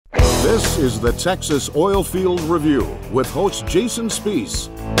This is the Texas OilField Review with host Jason Spees.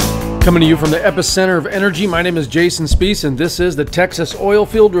 Coming to you from the epicenter of energy, my name is Jason Spees, and this is the Texas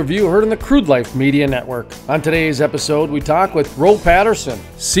OilField Review, heard on the Crude Life Media Network. On today's episode, we talk with Roe Patterson,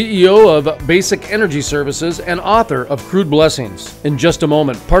 CEO of Basic Energy Services and author of Crude Blessings. In just a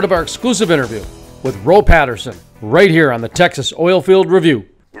moment, part of our exclusive interview with Roe Patterson, right here on the Texas OilField Review.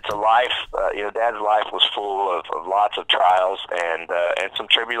 It's a life, Dad's life was full of lots of trials and some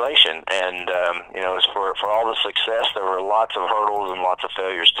tribulation. And, for all the success, there were lots of hurdles and lots of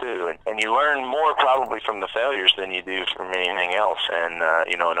failures too. And you learn more probably from the failures than you do from anything else. And,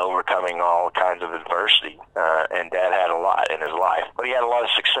 and overcoming all kinds of adversity. And Dad had a lot in his life, but he had a lot of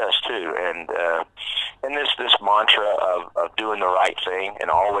success too. And this mantra of doing the right thing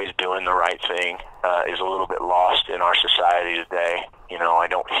and always doing the right thing is a little bit lost in our society today. I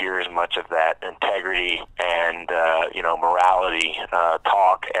don't hear as much of that integrity and, morality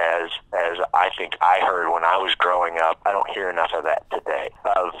talk as I think I heard when I was growing up. I don't hear enough of that today,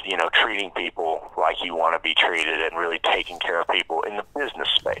 of, treating people like you want to be treated and really taking care of people in the business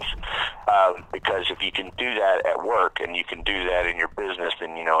space. Because if you can do that at work and you can do that in your business,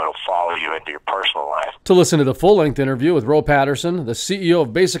 then, it'll follow you into your personal life. To listen to the full-length interview with Roe Patterson, the CEO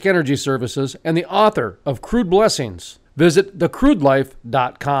of Basic Energy Services and the author of Crude Blessings, visit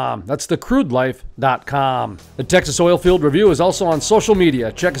thecrudelife.com. That's thecrudelife.com. The Texas OilField Review is also on social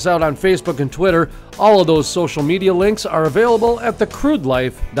media. Check us out on Facebook and Twitter. All of those social media links are available at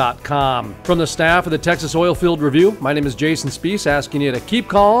thecrudelife.com. From the staff of the Texas OilField Review, my name is Jason Spees, asking you to keep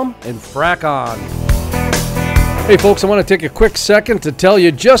calm and frack on. Hey folks, I want to take a quick second to tell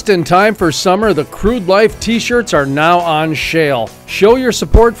you, just in time for summer, the Crude Life t-shirts are now on sale. Show your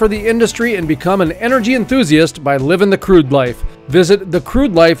support for the industry and become an energy enthusiast by living the crude life. Visit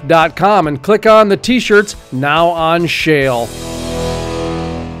thecrudelife.com and click on the t-shirts now on sale.